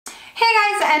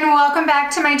and welcome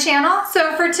back to my channel.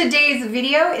 So for today's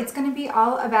video, it's going to be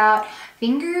all about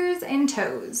fingers and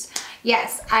toes.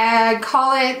 Yes, I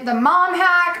call it the mom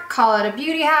hack, call it a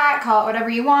beauty hack, call it whatever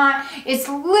you want. It's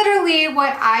literally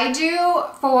what I do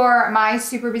for my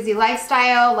super busy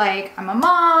lifestyle. Like, I'm a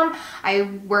mom, I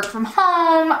work from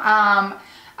home, I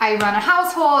run a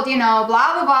household, you know,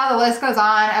 blah, blah, blah. The list goes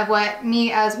on of what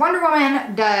me as Wonder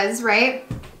Woman does, right?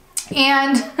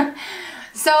 And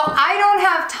so I don't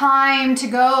have time to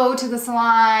go to the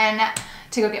salon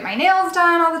to go get my nails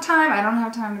done all the time. I don't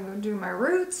have time to go do my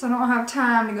roots. I don't have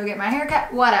time to go get my hair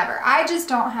cut, whatever. I just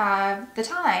don't have the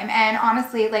time. And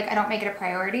honestly, like, I don't make it a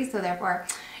priority, so therefore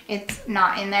it's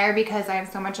not in there because I have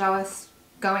so much else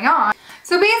going on.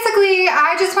 So basically,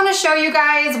 I just want to show you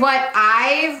guys what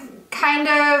I've kind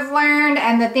of learned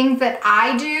and the things that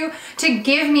I do to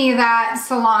give me that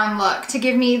salon look, to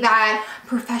give me that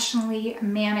professionally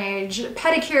managed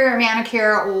pedicure,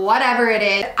 manicure, whatever it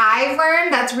is. I've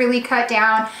learned that's really cut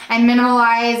down and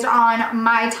minimalized on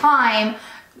my time,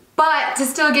 but to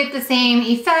still get the same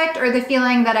effect or the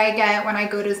feeling that I get when I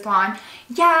go to a salon.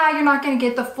 Yeah, you're not gonna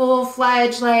get the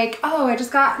full-fledged, like, oh, I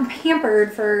just got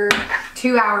pampered for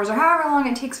 2 hours or however long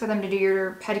it takes for them to do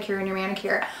your pedicure and your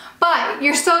manicure. But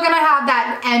you're still gonna have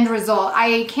that end result.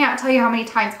 I can't tell you how many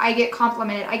times I get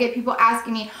complimented. I get people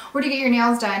asking me, where'd you get your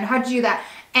nails done? How'd you do that?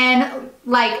 And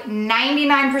like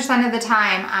 99% of the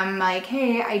time, I'm like,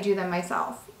 hey, I do them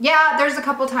myself. Yeah, there's a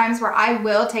couple times where I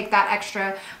will take that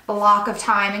extra block of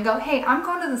time and go, hey, I'm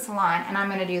going to the salon and I'm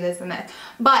gonna do this and this.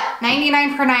 But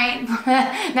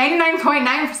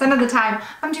 99.9% of the time,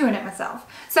 I'm doing it myself.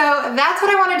 So that's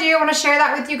what I wanna do. I wanna share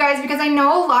that with you guys because I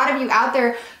know a lot of you out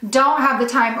there don't have the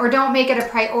time or don't make it a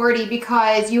priority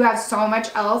because you have so much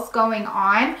else going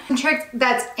on. A trick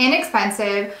that's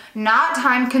inexpensive, not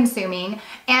time consuming,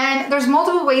 and there's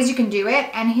multiple ways you can do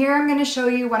it. And here I'm gonna show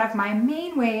you one of my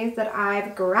main ways that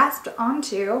I've grasped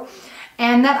onto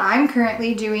and that I'm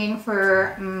currently doing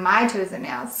for my toes and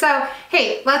nails. So,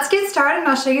 hey, let's get started and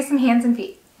I'll show you some hands and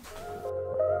feet.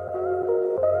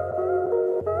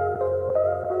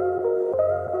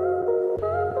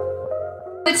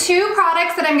 The two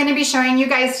products that I'm going to be showing you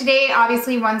guys today,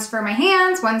 obviously one's for my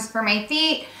hands, one's for my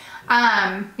feet,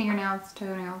 fingernails,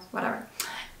 toenails, whatever.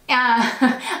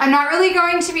 I'm not really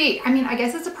going to be, I mean, I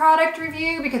guess it's a product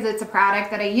review because it's a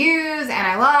product that I use and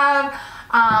I love.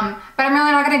 But I'm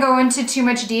really not going to go into too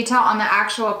much detail on the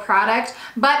actual product,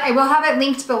 but I will have it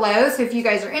linked below. So if you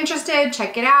guys are interested,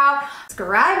 check it out.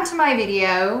 Subscribe to my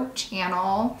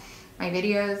channel,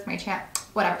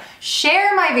 whatever.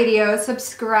 Share my video,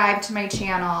 subscribe to my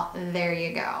channel. There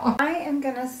you go. I am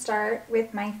going to start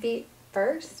with my feet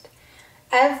first.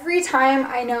 Every time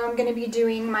I know I'm going to be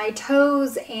doing my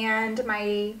toes and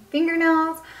my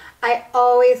fingernails, I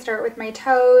always start with my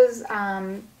toes.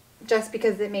 Just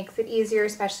because it makes it easier,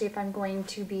 especially if I'm going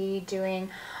to be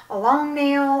doing a long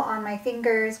nail on my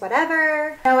fingers,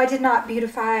 whatever. No, I did not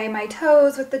beautify my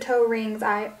toes with the toe rings.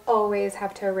 I always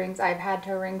have toe rings. I've had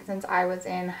toe rings since I was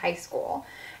in high school.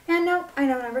 And nope, I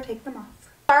don't ever take them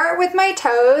off. Start with my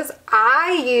toes.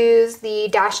 I use the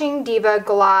Dashing Diva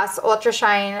Gloss Ultra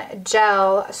Shine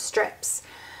Gel Strips.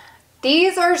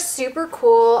 These are super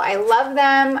cool. I love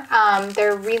them.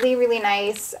 They're really, really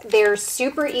nice. They're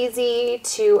super easy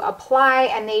to apply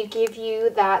and they give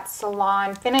you that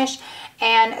salon finish.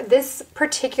 And this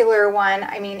particular one,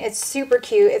 I mean, it's super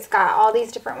cute. It's got all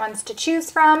these different ones to choose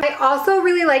from. I also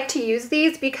really like to use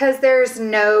these because there's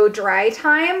no dry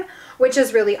time, which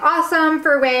is really awesome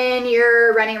for when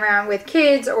you're running around with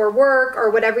kids or work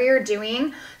or whatever you're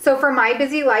doing. So for my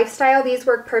busy lifestyle, these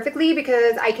work perfectly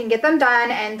because I can get them done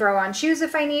and throw on shoes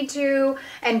if I need to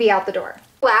and be out the door.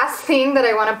 Last thing that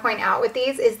I want to point out with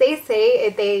these is they say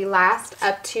they last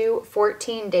up to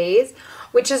 14 days,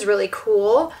 which is really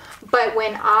cool. But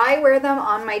when I wear them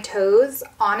on my toes,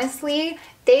 honestly,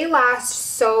 they last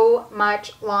so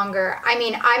much longer. I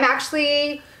mean, I'm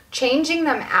actually changing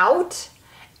them out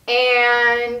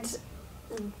and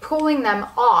pulling them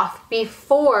off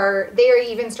before they're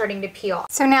even starting to peel.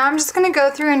 So now I'm just going to go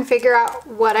through and figure out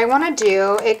what I want to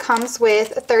do. It comes with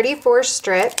 34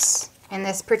 strips in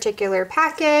this particular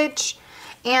package,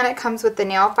 and it comes with the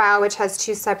nail file, which has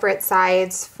 2 separate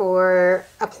sides for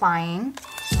applying.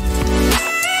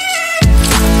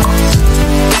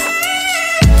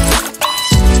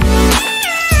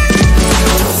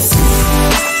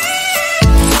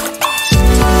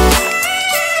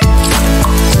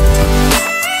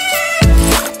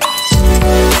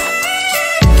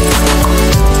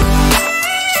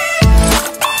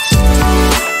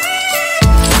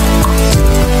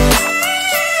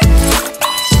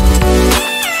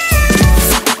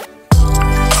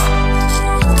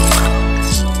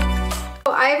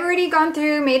 gone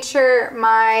through, made sure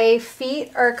my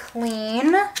feet are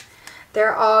clean.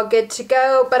 They're all good to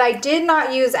go, but I did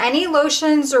not use any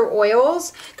lotions or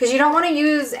oils because you don't want to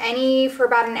use any for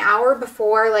about an hour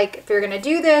before, like if you're going to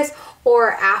do this,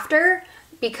 or after,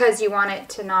 because you want it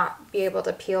to not be able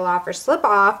to peel off or slip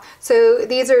off. So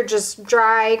these are just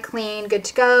dry, clean, good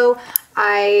to go.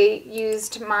 I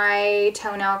used my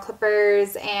toenail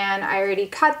clippers and I already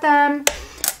cut them.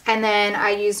 And then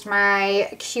I used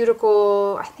my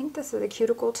cuticle, I think this is a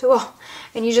cuticle tool,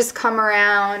 and you just come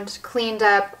around, cleaned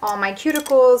up all my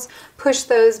cuticles, push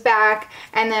those back,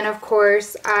 and then of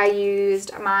course I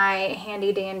used my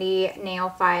handy dandy nail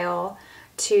file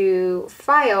to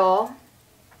file.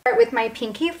 Start with my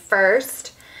pinky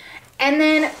first, and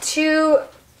then to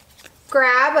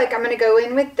grab, like I'm going to go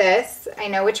in with this, I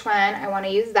know which one, I want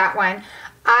to use that one.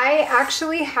 I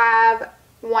actually have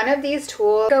one of these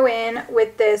tools. Go in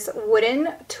with this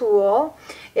wooden tool.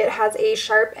 It has a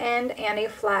sharp end and a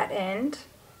flat end.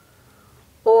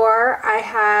 Or I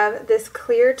have this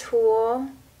clear tool,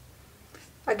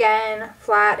 again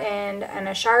flat end and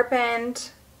a sharp end.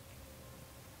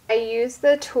 I use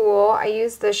the tool, I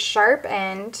use the sharp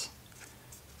end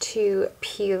to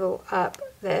peel up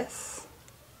this.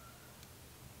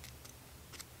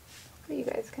 So you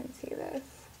guys can see this.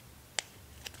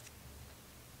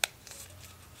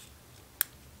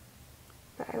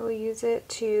 I will use it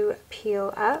to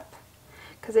peel up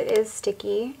because it is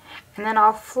sticky, and then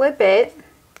I'll flip it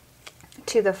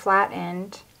to the flat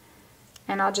end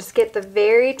and I'll just get the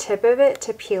very tip of it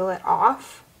to peel it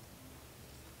off,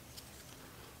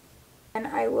 and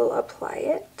I will apply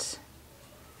it.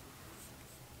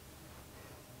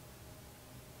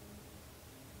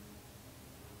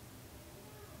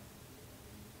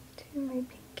 To my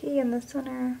pinky in the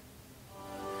center.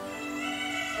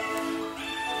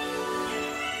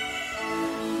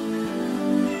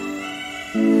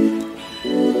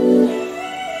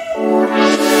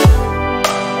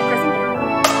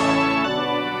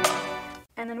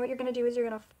 What you're going to do is you're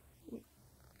going to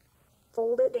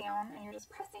fold it down and you're just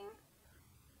pressing,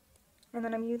 and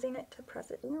then I'm using it to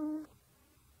press it down,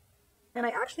 and I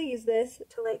actually use this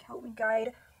to like help me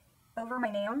guide over my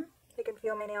nail. I can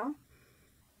feel my nail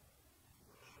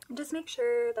and just make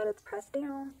sure that it's pressed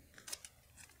down.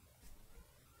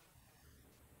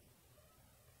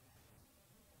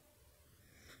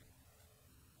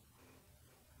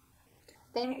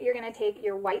 Then you're going to take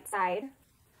your white side,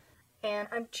 and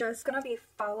I'm just going to be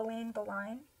following the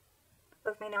line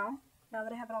of my nail. Now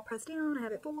that I have it all pressed down, I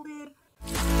have it folded.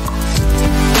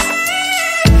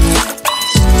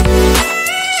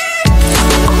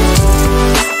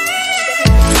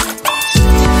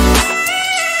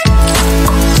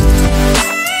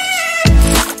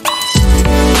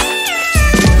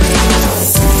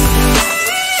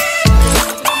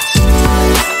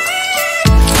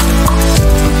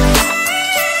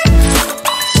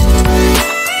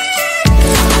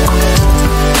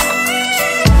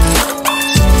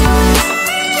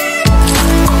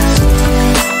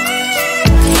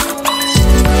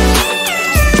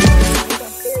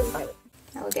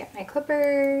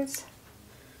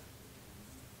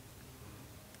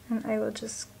 And I will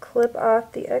just clip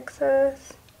off the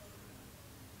excess.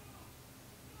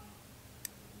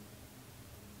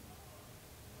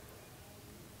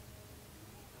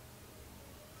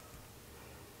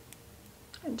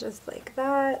 And just like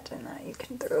that, and that you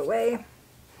can throw away.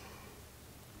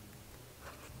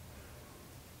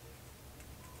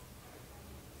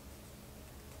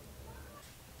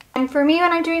 And for me,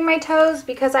 when I'm doing my toes,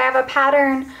 because I have a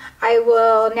pattern, I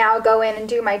will now go in and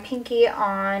do my pinky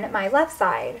on my left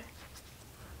side.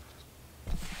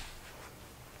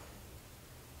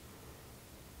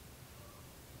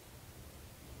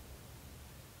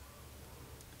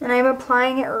 And I'm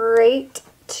applying it right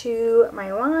to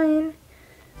my line.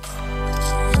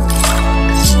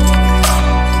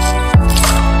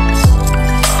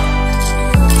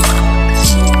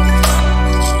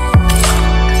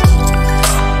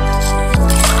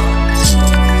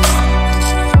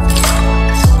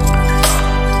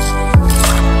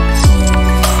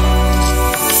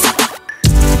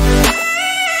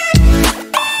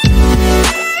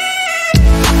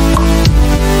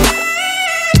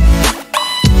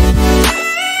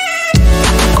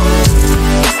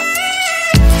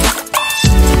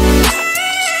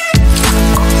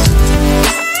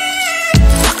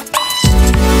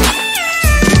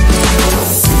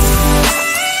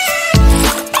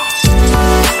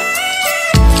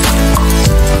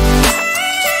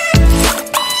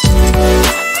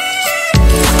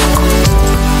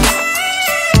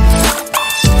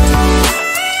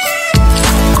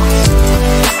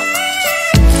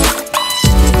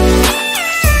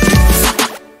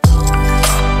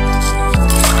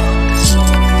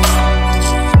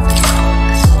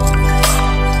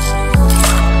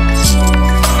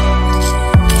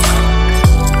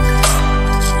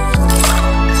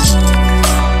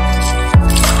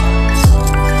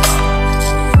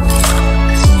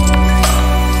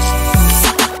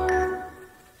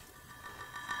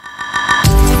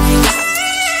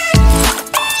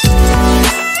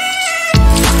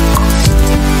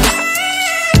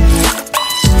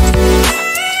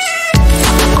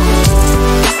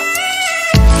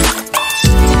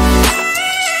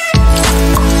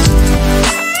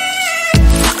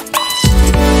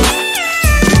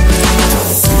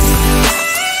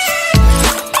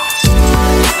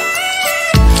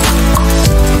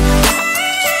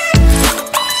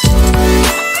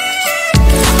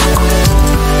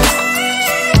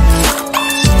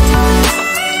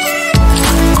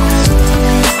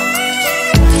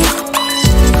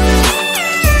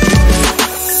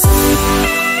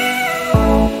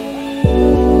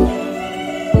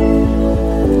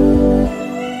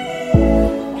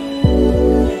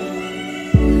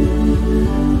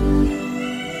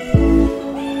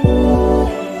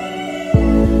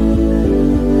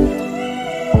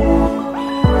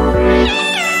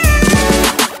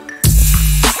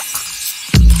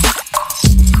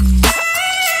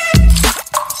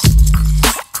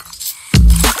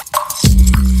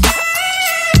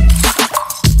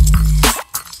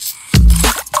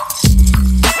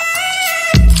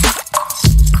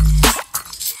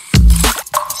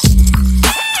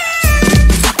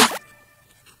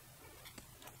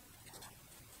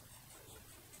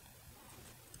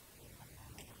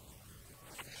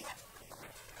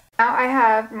 Now I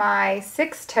have my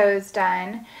 6 toes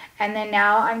done, and then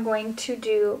now I'm going to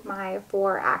do my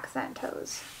 4 accent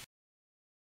toes.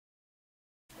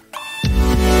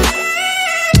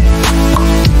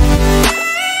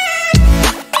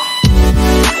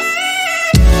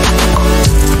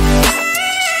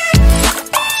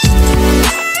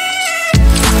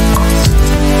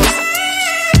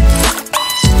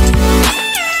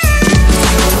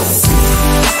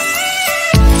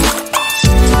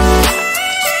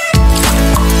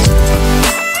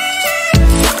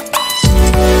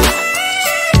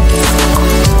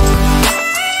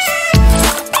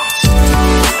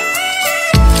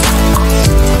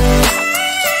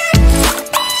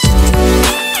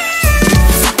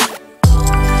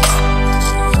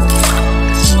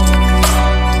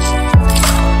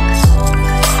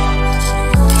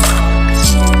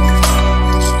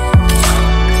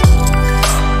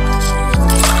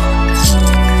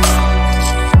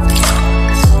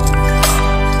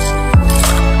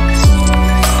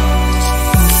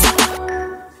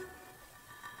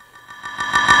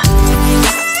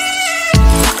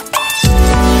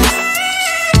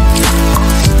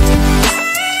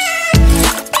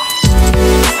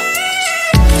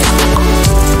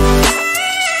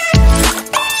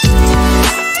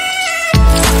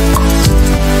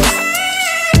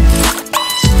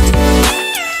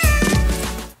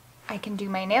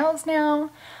 Nails now.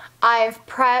 I've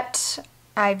prepped,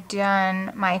 I've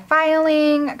done my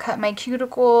filing, cut my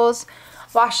cuticles,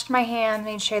 washed my hands,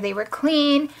 made sure they were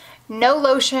clean, no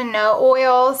lotion, no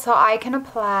oil, so I can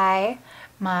apply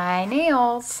my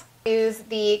nails. Use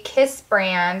the Kiss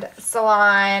brand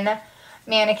Salon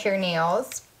manicure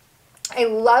nails. I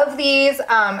love these.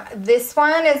 This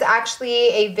one is actually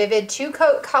a vivid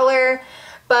 2-coat color,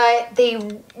 but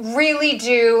they really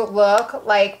do look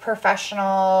like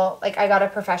professional, like I got a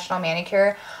professional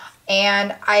manicure.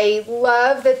 And I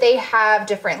love that they have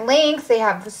different lengths, they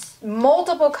have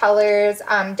multiple colors,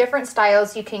 different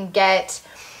styles you can get.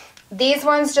 These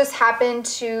ones just happen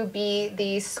to be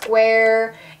the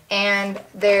square and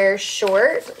they're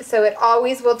short, so it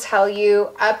always will tell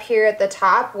you up here at the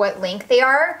top what length they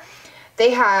are. They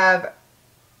have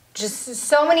just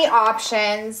so many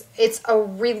options. It's a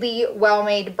really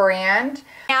well-made brand.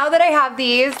 Now that I have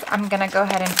these, I'm gonna go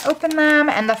ahead and open them,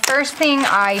 and the first thing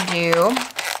I do,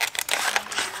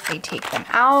 I take them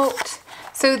out.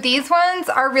 So these ones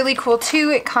are really cool too.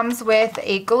 It comes with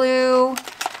a glue,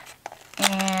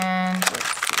 and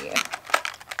let's see.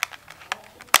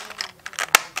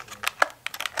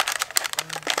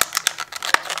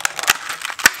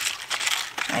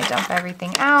 I dump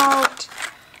everything out.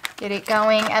 Get it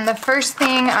going, and the first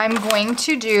thing I'm going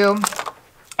to do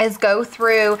is go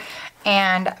through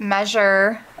and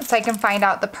measure so I can find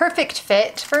out the perfect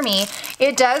fit for me.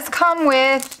 It does come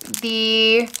with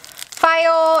the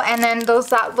file and then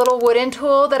that little wooden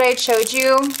tool that I showed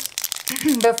you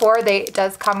before. It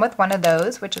does come with one of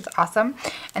those, which is awesome,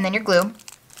 and then your glue.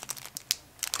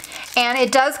 And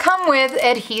it does come with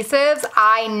adhesives.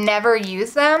 I never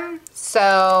use them,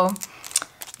 so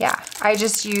yeah, I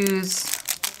just use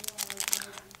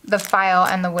the file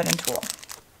and the wooden tool.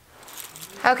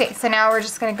 Okay, so now we're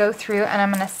just gonna go through and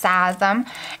I'm gonna saz them.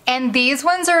 And these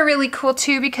ones are really cool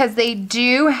too because they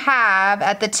do have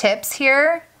at the tips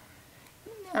here,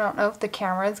 I don't know if the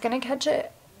camera is gonna catch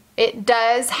it, it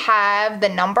does have the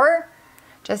number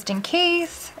just in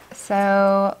case.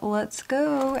 So let's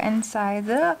go and size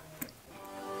up.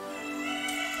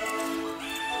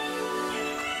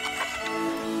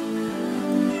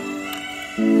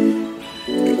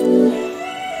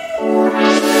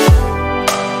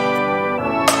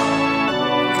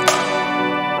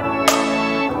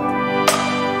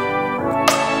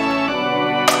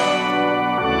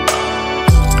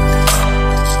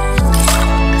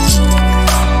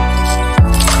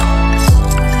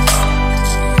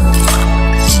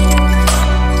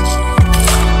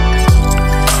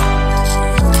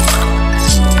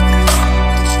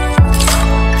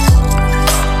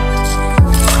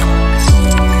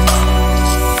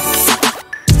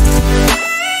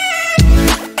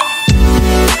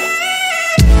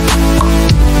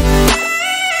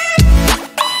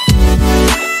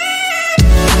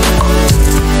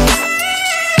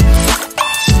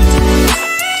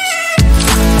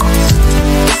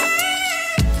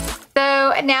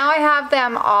 Now I have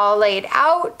them all laid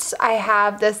out. I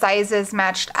have the sizes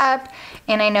matched up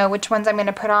and I know which ones I'm going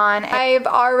to put on. I've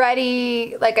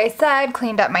already, like I said,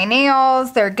 cleaned up my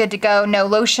nails. They're good to go. No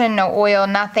lotion, no oil,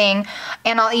 nothing.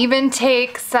 And I'll even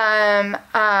take some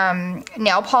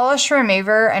nail polish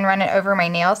remover and run it over my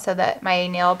nails so that my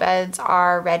nail beds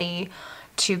are ready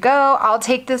to go. I'll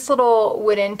take this little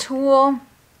wooden tool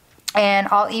And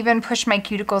I'll even push my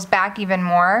cuticles back even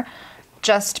more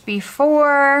just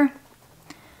before.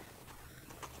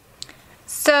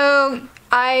 So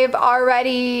I've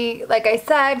already, like I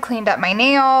said, cleaned up my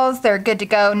nails. They're good to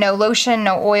go. No lotion,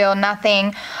 no oil,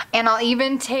 nothing. And I'll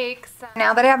even take,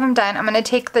 now that I have them done, I'm going to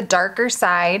take the darker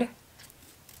side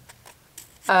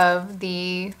of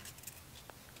the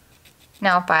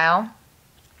nail file.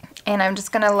 And I'm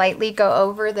just going to lightly go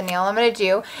over the nail I'm going to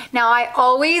do. Now I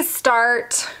always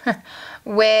start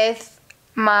with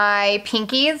my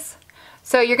pinkies.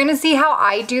 So you're going to see how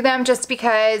I do them just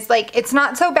because like it's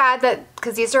not so bad that,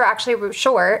 because these are actually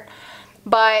short,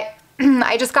 but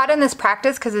I just got in this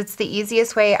practice because it's the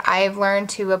easiest way I've learned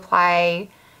to apply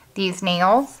these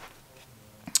nails.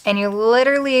 And you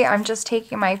literally, I'm just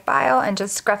taking my file and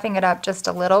just scruffing it up just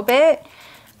a little bit.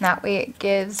 That way it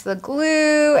gives the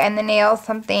glue and the nail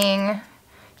something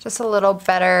just a little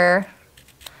better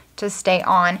to stay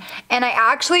on. And I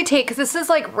actually take, because this is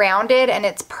like rounded and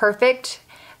it's perfect,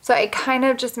 so I kind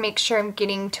of just make sure I'm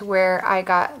getting to where I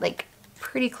got like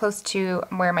pretty close to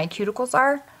where my cuticles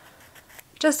are.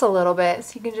 Just a little bit,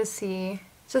 so you can just see,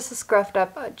 just scruffed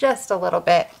up just a little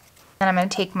bit. And I'm going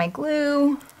to take my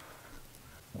glue.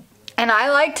 And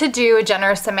I like to do a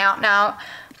generous amount now.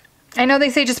 I know they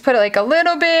say just put it like a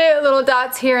little bit, little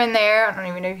dots here and there. I don't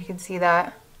even know if you can see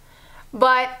that.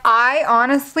 But I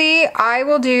honestly, I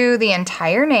will do the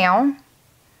entire nail.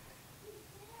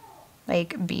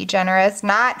 Like, be generous,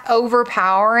 not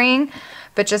overpowering,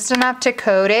 but just enough to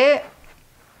coat it.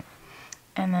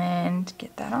 And then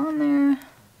get that on there.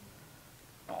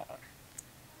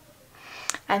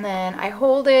 And then I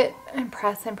hold it and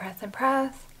press and press and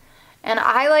press. And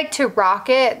I like to rock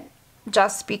it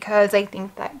just because I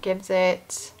think that gives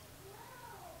it,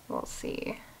 we'll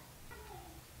see.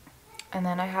 And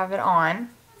then I have it on.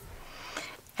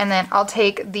 And then I'll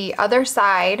take the other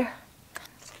side.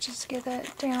 So just get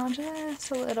that down just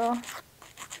a little.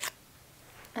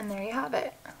 And there you have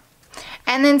it.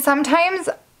 And then sometimes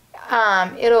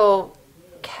it'll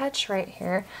catch right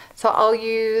here. So I'll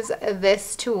use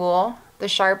this tool, the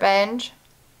sharp edge.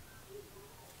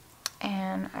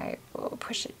 And I will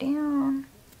push it down.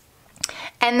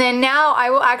 And then now I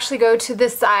will actually go to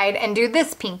this side and do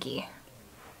this pinky.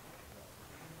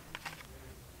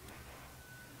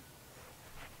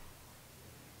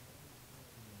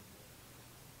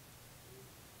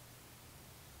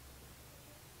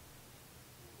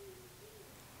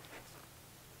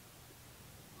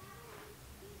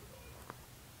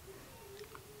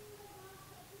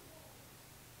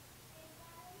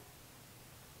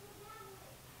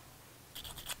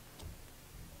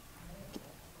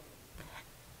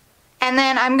 And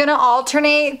then I'm gonna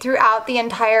alternate throughout the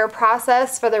entire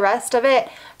process for the rest of it.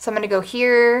 So I'm gonna go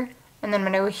here, and then I'm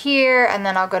gonna go here, and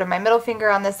then I'll go to my middle finger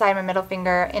on this side, my middle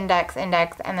finger, index,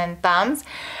 index, and then thumbs.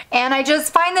 And I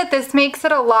just find that this makes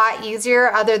it a lot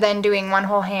easier other than doing one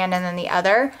whole hand and then the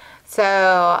other.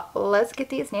 So let's get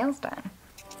these nails done.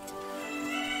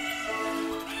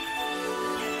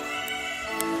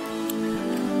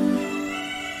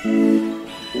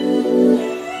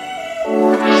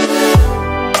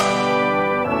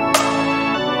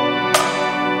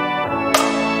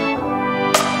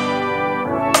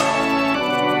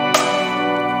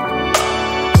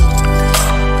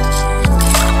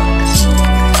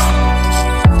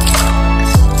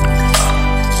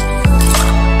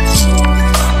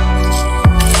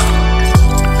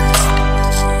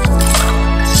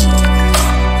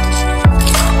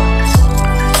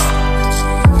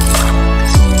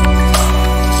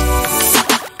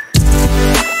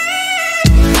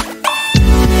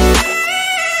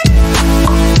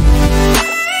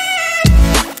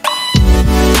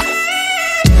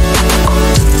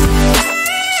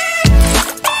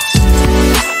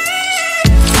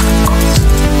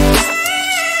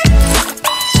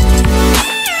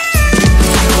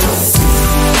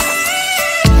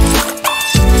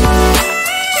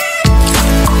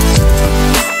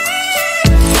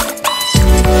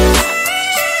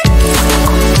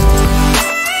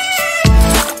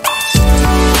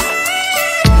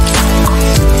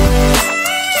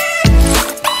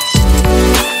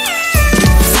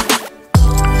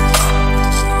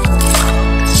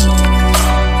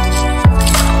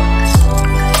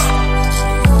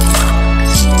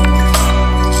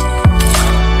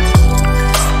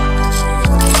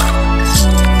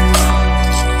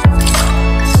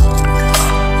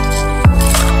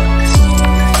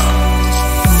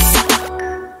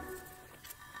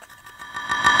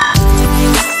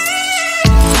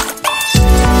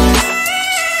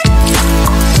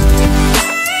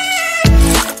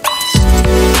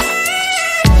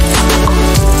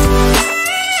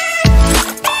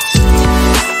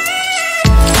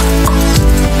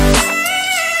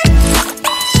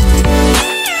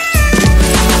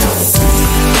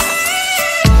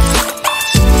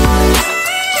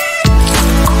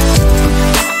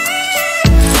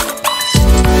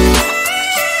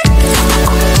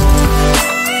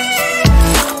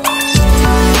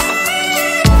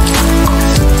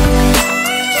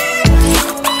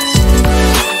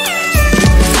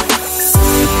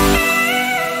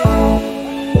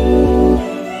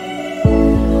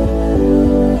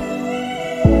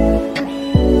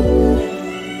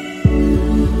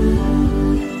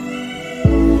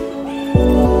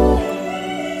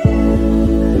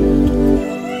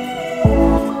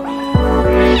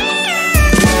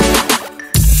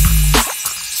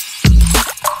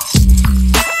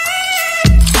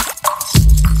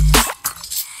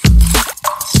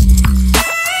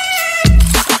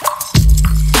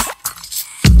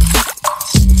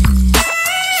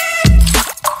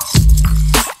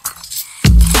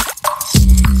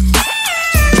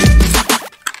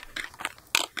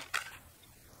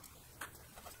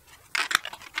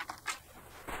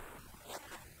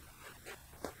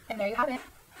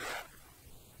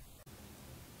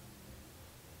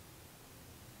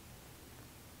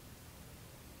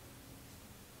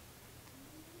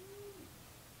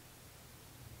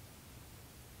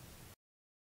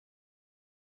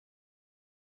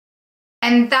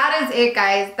 And that is it,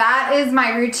 guys. That is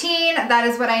my routine. That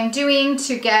is what I'm doing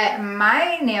to get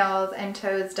my nails and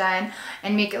toes done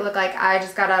and make it look like I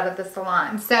just got out of the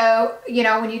salon. So, you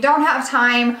know, when you don't have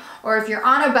time or if you're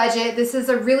on a budget, this is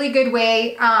a really good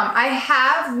way. I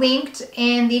have linked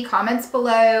in the comments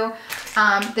below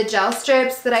the gel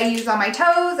strips that I use on my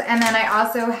toes, and then I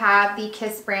also have the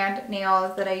Kiss brand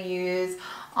nails that I use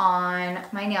on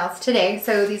my nails today.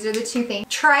 So these are the two things.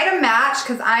 Try to match,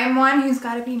 because I'm one who's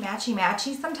got to be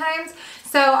matchy sometimes.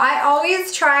 So I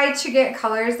always try to get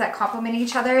colors that complement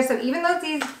each other. So even though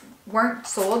these weren't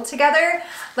sold together,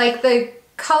 like the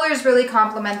colors really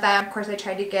complement them. Of course, I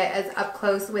tried to get as up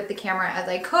close with the camera as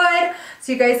I could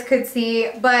so you guys could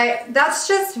see, but that's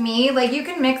just me. Like, you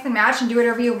can mix and match and do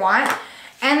whatever you want.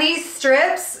 And these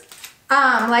strips,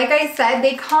 like I said,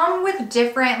 they come with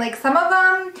different, like some of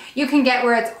them you can get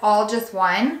where it's all just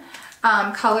one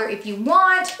color if you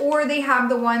want, or they have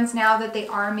the ones now that they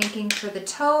are making for the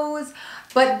toes.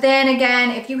 But then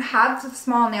again, if you have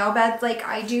small nail beds like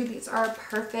I do, these are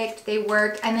perfect, they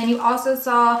work. And then you also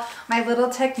saw my little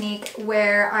technique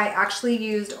where I actually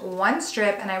used one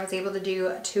strip and I was able to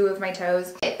do 2 of my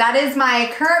toes. That is my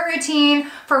current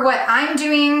routine for what I'm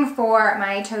doing for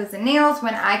my toes and nails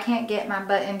when I can't get my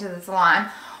butt into the salon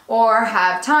or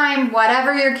have time,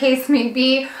 whatever your case may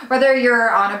be. Whether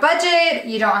you're on a budget,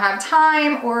 you don't have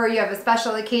time, or you have a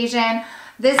special occasion,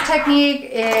 this technique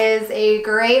is a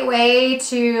great way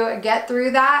to get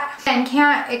through that. And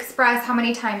can't express how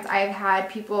many times I've had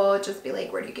people just be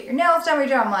like, where do you get your nails done?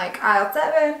 I'm like, aisle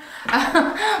 7.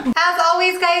 As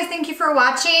always, guys, thank you for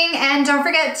watching. And don't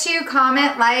forget to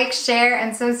comment, like, share,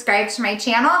 and subscribe to my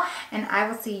channel. And I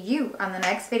will see you on the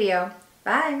next video.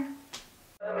 Bye.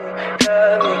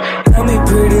 Tell me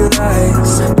pretty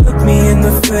lies, look me in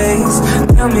the face,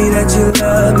 tell me that you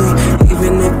love me.